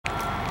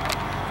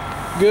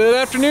Good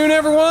afternoon,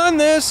 everyone.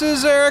 This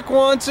is Eric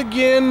once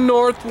again,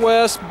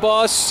 Northwest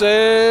Bus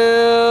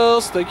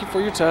Sales. Thank you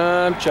for your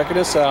time checking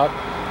us out.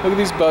 Look at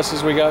these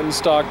buses we got in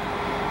stock.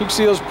 You can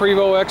see those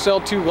Prevost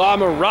XL2 La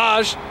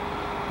Mirage.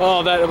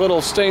 Oh, that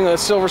little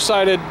stainless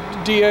silver-sided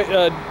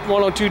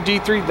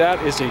 102-D3.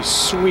 That is a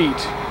sweet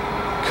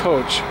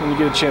coach. When you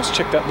get a chance,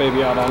 check that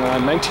baby out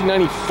online.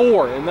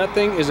 1994, and that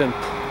thing is in,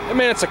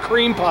 man, it's a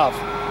cream puff.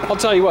 I'll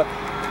tell you what,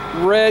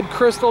 red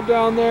crystal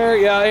down there.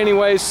 Yeah,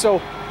 anyways,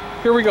 so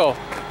here we go.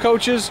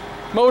 Coaches,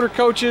 motor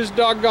coaches,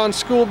 doggone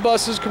school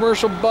buses,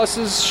 commercial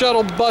buses,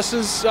 shuttle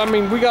buses. I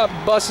mean, we got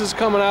buses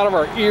coming out of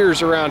our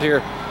ears around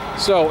here.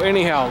 So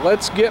anyhow,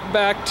 let's get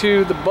back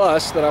to the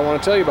bus that I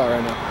want to tell you about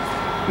right now.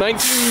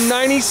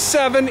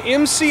 1997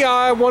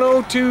 MCI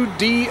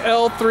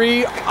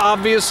 102-DL3.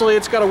 Obviously,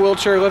 it's got a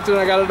wheelchair lifted,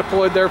 and I got it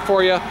deployed there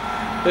for you.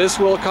 This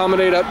will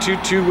accommodate up to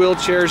 2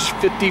 wheelchairs,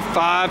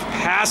 55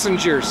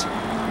 passengers.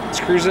 Let's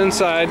cruise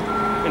inside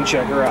and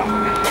check her out.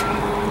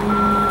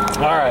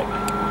 All right,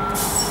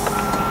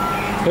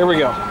 here we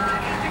go.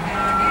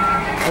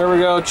 There we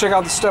go. Check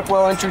out the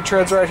stepwell entry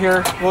treads right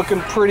here.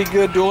 Looking pretty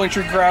good. Dual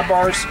entry grab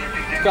bars.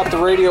 Got the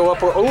radio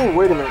up. Oh,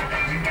 wait a minute.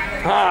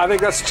 I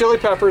think that's chili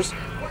peppers.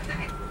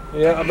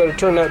 Yeah, I better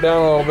turn that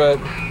down a little bit.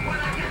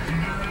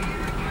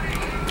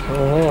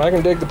 I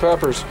can dig the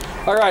peppers.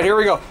 All right, here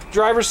we go.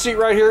 Driver's seat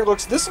right here.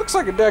 This looks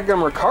like a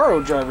dadgum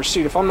Recaro driver's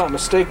seat, if I'm not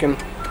mistaken.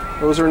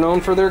 Those are known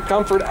for their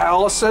comfort.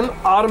 Allison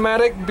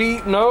automatic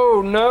B.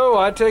 No,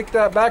 I take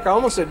that back. I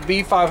almost said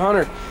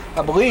B500.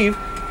 I believe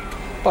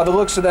by the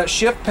looks of that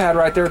shift pad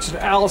right there, it's an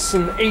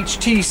Allison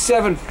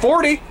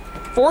HT740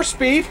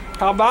 4-speed.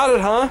 How about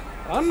it, huh?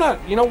 I'm not.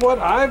 You know what?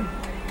 I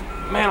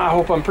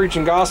hope I'm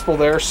preaching gospel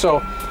there.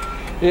 So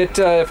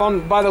if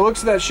I'm by the looks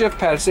of that shift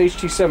pad, it's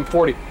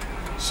HT740.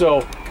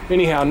 So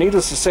anyhow,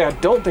 needless to say, I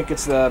don't think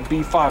it's the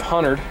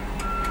B500.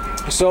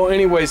 So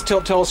anyways,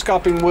 tilt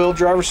telescoping wheel,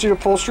 driver's seat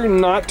upholstery,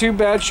 not too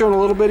bad, showing a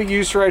little bit of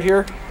use right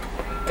here.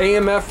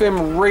 AM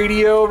FM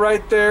radio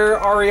right there,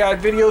 REI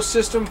video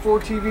system,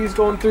 4 TVs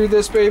going through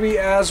this baby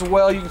as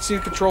well. You can see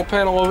the control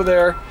panel over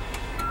there.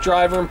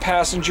 Driver and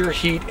passenger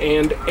heat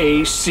and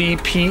AC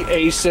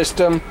PA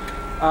system.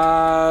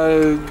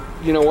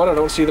 You know what, I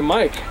don't see the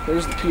mic.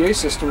 There's the PA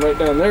system right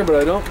down there, but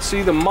I don't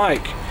see the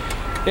mic.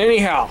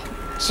 Anyhow,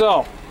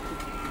 so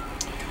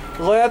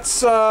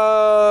let's,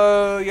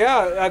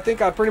 yeah, I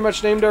think I pretty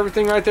much named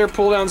everything right there.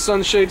 Pull down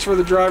sunshades for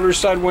the driver's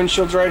side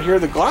windshields right here.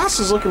 The glass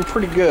is looking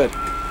pretty good.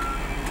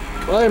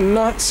 I am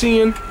not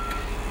seeing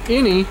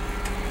any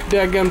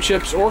dadgum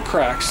chips or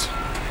cracks.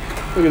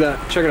 Look at that,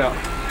 check it out.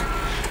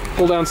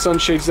 Pull down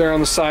sunshades there on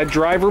the side.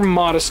 Driver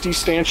modesty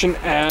stanchion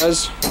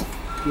as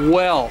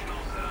well.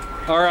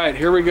 All right,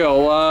 here we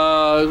go.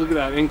 Look at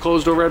that,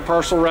 enclosed overhead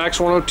parcel racks.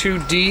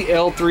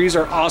 102-DL3s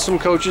are awesome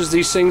coaches.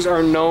 These things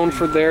are known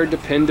for their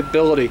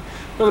dependability.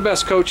 One of the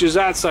best coaches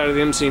outside of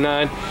the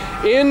MC9.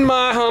 In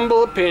my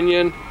humble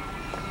opinion,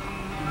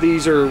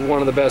 these are one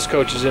of the best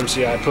coaches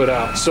MCI put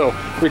out. So,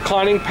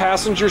 reclining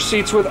passenger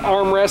seats with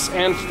armrests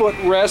and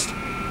footrest.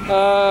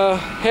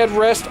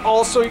 Headrest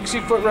also, you can see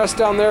footrest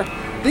down there.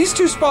 These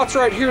two spots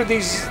right here,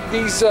 this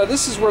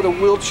is where the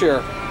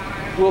wheelchairs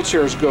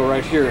go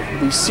right here.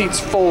 These seats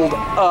fold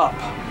up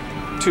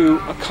to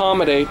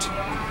accommodate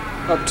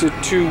up to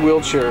 2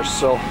 wheelchairs.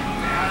 So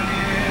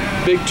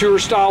big tour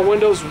style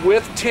windows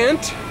with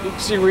tint. You can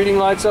see reading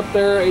lights up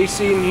there,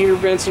 AC and heater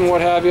vents and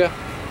what have you.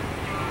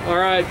 All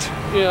right,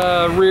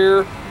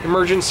 rear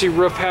emergency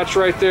roof hatch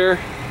right there,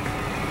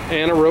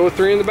 and a row of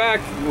 3 in the back,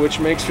 which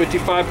makes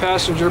 55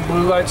 passenger.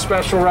 Blue light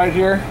special right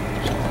here.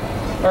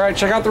 All right,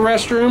 check out the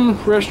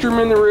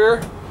restroom in the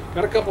rear.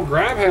 Got a couple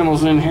grab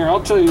handles in here.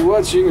 I'll tell you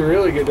what, so you can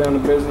really get down to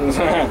business.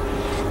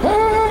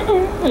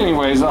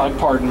 Anyways,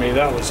 pardon me,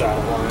 that was out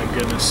of line,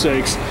 goodness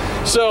sakes.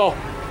 So,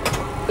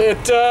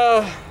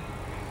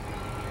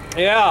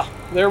 yeah,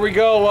 there we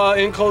go.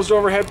 Enclosed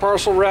overhead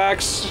parcel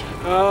racks.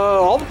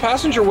 All the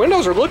passenger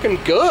windows are looking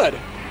good,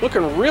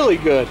 looking really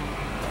good.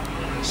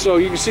 So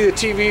you can see the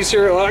TVs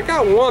here. I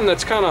got one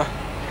that's kind of,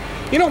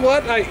 you know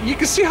what? You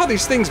can see how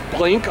these things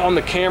blink on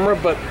the camera,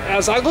 but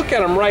as I look at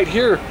them right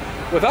here,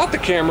 without the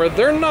camera,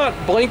 they're not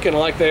blinking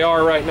like they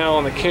are right now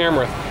on the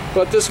camera.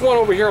 But this one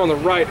over here on the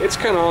right, it's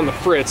kind of on the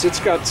fritz.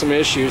 It's got some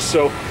issues.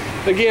 So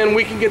again,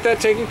 we can get that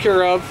taken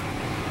care of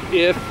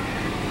if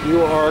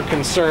you are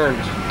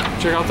concerned.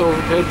 Check out the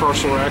overhead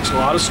parcel racks. A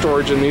lot of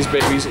storage in these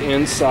babies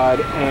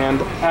inside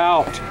and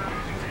out.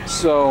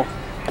 So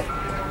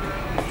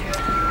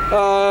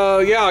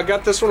yeah, I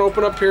got this one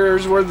open up here.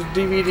 Here's where the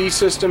DVD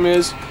system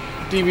is.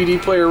 DVD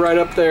player right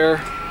up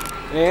there.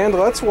 And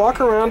let's walk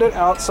around it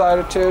outside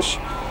of Tish.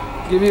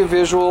 Give you a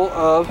visual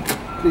of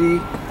the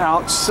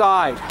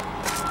outside.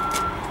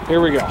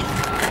 Here we go.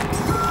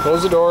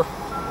 Close the door.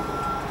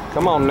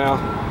 Come on now.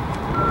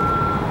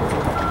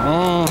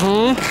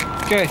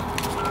 Okay.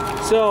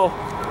 So,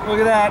 look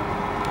at that.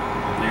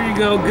 There you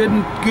go.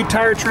 Good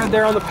tire tread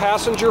there on the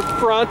passenger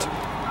front.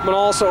 I'm gonna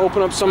also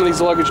open up some of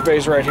these luggage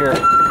bays right here.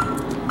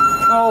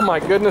 Oh my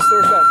goodness,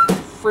 there's that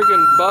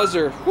friggin'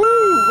 buzzer.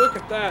 Woo! Look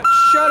at that.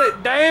 Shut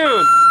it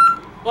down.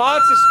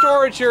 Lots of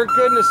storage here,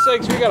 goodness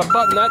sakes. We gotta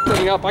button that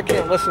thing up. I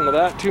can't listen to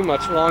that too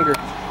much longer.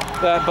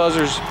 That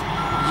buzzer's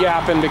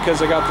yapping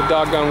because I got the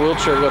doggone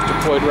wheelchair lift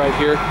deployed right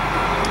here.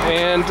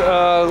 And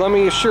let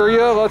me assure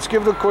you, let's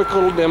give it a quick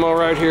little demo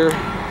right here.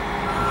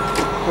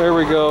 There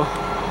we go.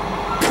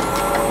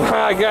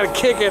 I gotta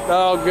kick it.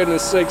 Oh,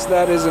 goodness sakes,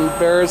 that is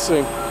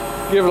embarrassing.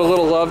 Give it a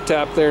little love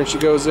tap there and she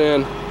goes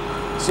in.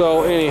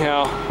 So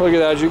anyhow, look at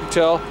that, as you can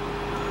tell,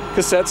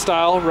 cassette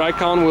style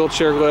Ricon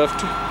wheelchair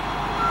lift.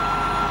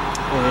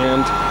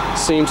 And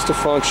seems to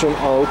function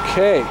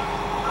okay.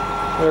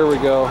 There we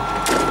go.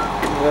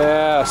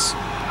 Yes.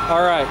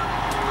 All right.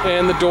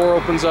 And the door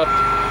opens up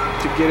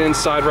to get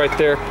inside right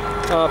there.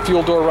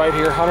 Fuel door right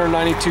here,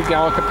 192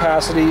 gallon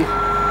capacity,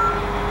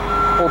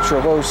 ultra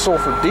low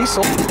sulfur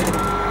diesel.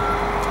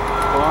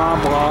 Blah,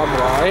 blah,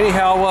 blah.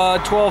 Anyhow,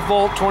 12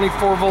 volt,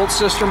 24 volt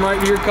system right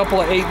here, a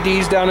couple of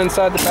 8Ds down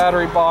inside the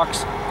battery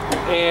box.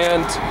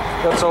 And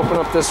let's open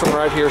up this one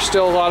right here.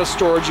 Still a lot of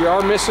storage. You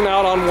are missing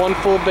out on one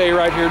full bay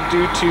right here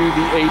due to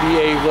the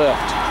ADA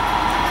lift.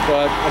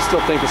 But I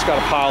still think it's got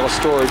a pile of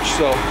storage.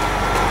 So,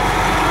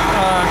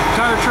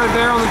 tire tread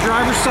there on the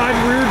driver's side,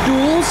 rear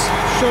duals,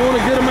 showing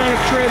a good amount of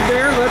tread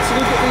there. Let's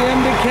look at the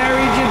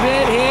undercarriage a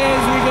bit here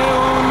as we go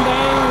on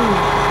down.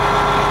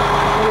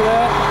 Look at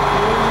that.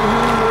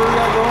 What do we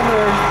got going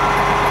there?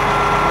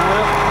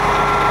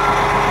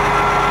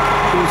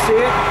 Can you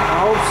see it?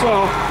 I hope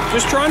so.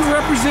 Just trying to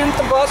represent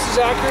the bus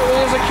as accurately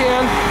as I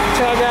can.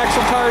 Tag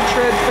axle, tire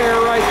tread fair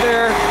right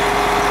there.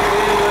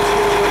 And let's get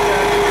a look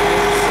at the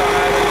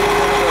inside.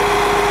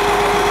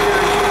 The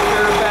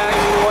airbags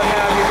and what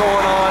have you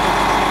going on.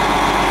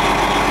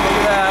 Look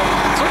at that.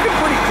 It's looking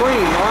pretty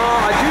clean.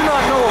 I do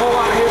not know a whole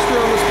lot of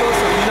history on this bus.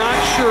 I'm not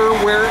sure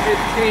where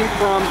it came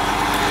from,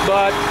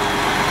 but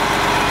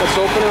let's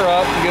open her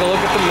up and get a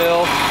look at the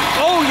mill.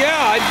 Oh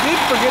yeah, I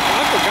did forget.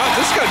 I forgot.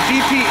 This got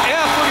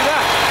DPF. Look at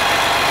that.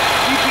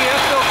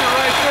 DPF filter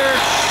right there.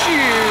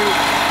 Shoot.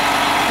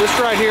 This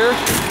right here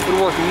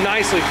would work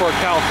nicely for a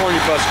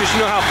California bus because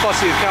you know how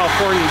fussy the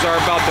Californians are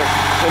about their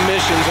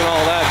emissions and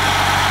all that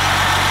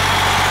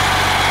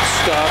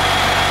stuff.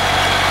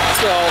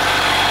 So,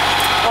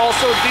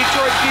 also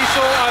Detroit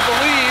diesel, I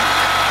believe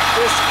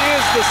this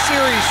is the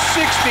Series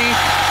 60,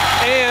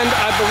 and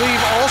I believe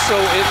also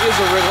it is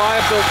a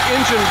reliable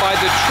engine by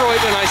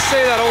Detroit, and I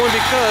say that only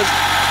because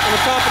on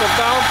the top of the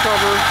valve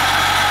cover,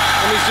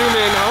 let me zoom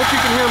in, I hope you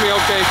can hear me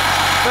okay.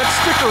 That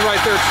sticker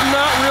right there, it's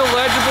not real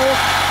legible,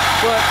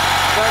 but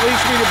that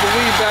leads me to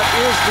believe that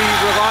is the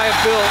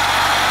reliability.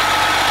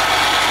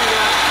 See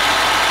that?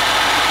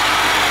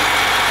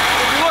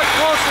 If you look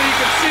closely, you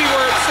can see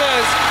where it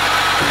says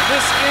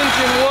this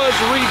engine was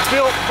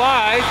rebuilt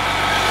by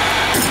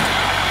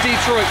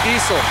Detroit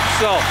Diesel.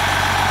 So,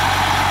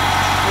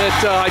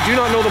 I do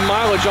not know the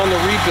mileage on the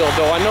rebuild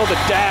though. I know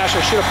the dash,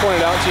 I should have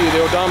pointed out to you,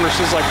 the odometer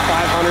says like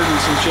 500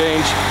 and some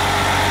change.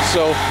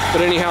 So,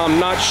 but anyhow,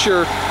 I'm not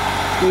sure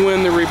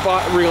when the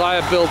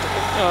reliability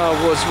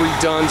was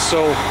redone,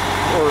 so,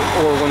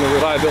 or when the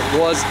reliability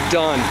was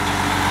done.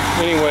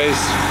 Anyways,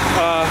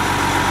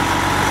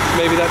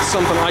 maybe that's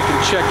something I can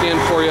check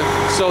in for you.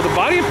 So the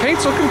body and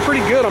paint's looking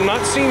pretty good. I'm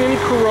not seeing any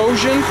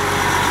corrosion,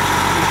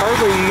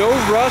 hardly no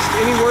rust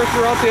anywhere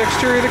throughout the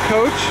exterior of the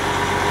coach.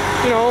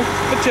 You know,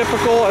 the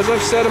typical, as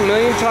I've said a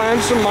million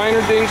times, some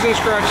minor dings and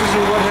scratches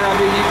and what have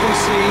you. You can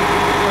see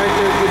right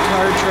there, good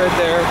tire tread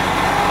there.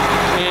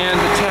 And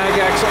the tag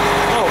axle.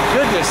 Oh,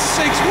 goodness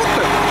sakes, what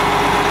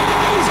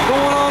is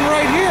going on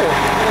right here?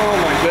 Oh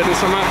my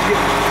goodness, I'm out to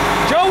get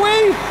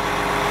Joey!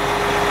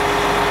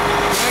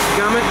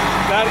 Gummit,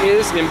 that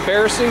is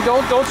embarrassing.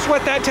 Don't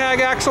sweat that tag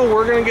axle.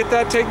 We're gonna get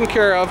that taken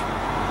care of.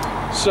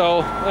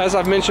 So, as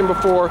I've mentioned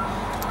before,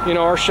 you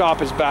know, our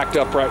shop is backed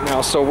up right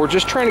now, so we're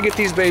just trying to get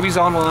these babies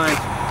online.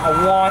 I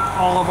want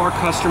all of our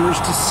customers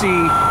to see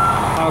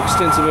how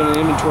extensive an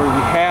inventory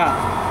we have.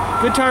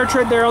 Good tire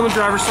tread there on the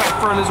driver's side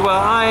front as well.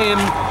 I am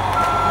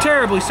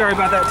terribly sorry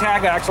about that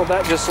tag axle.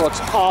 That just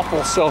looks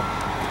awful. So,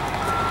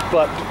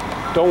 but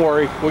don't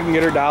worry, we can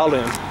get her dialed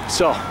in.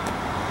 So,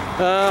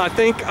 I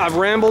think I've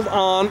rambled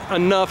on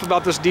enough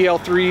about this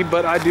DL3,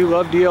 but I do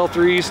love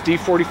DL3s,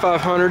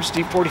 D4500s,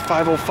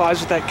 D4505s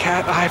with that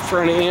cat eye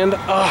front end.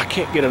 Oh, I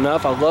can't get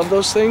enough. I love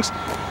those things.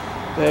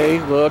 They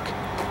look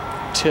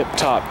tip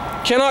top.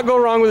 Cannot go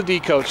wrong with a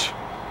D coach.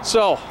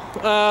 So,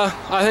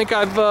 I think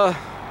I've,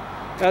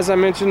 as I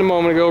mentioned a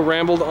moment ago,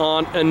 rambled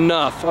on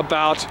enough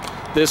about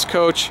this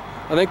coach.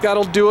 I think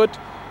that'll do it.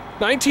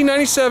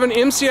 1997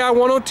 MCI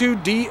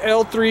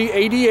 102-DL3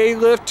 ADA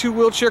lift, 2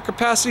 wheelchair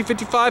capacity,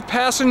 55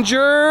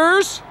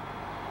 passengers.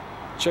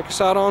 Check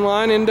us out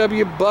online,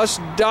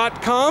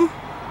 nwbus.com.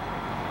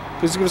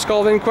 Please give us a call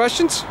with any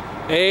questions.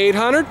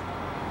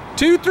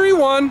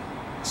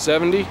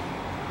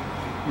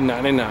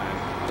 800-231-7099.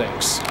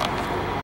 Thanks.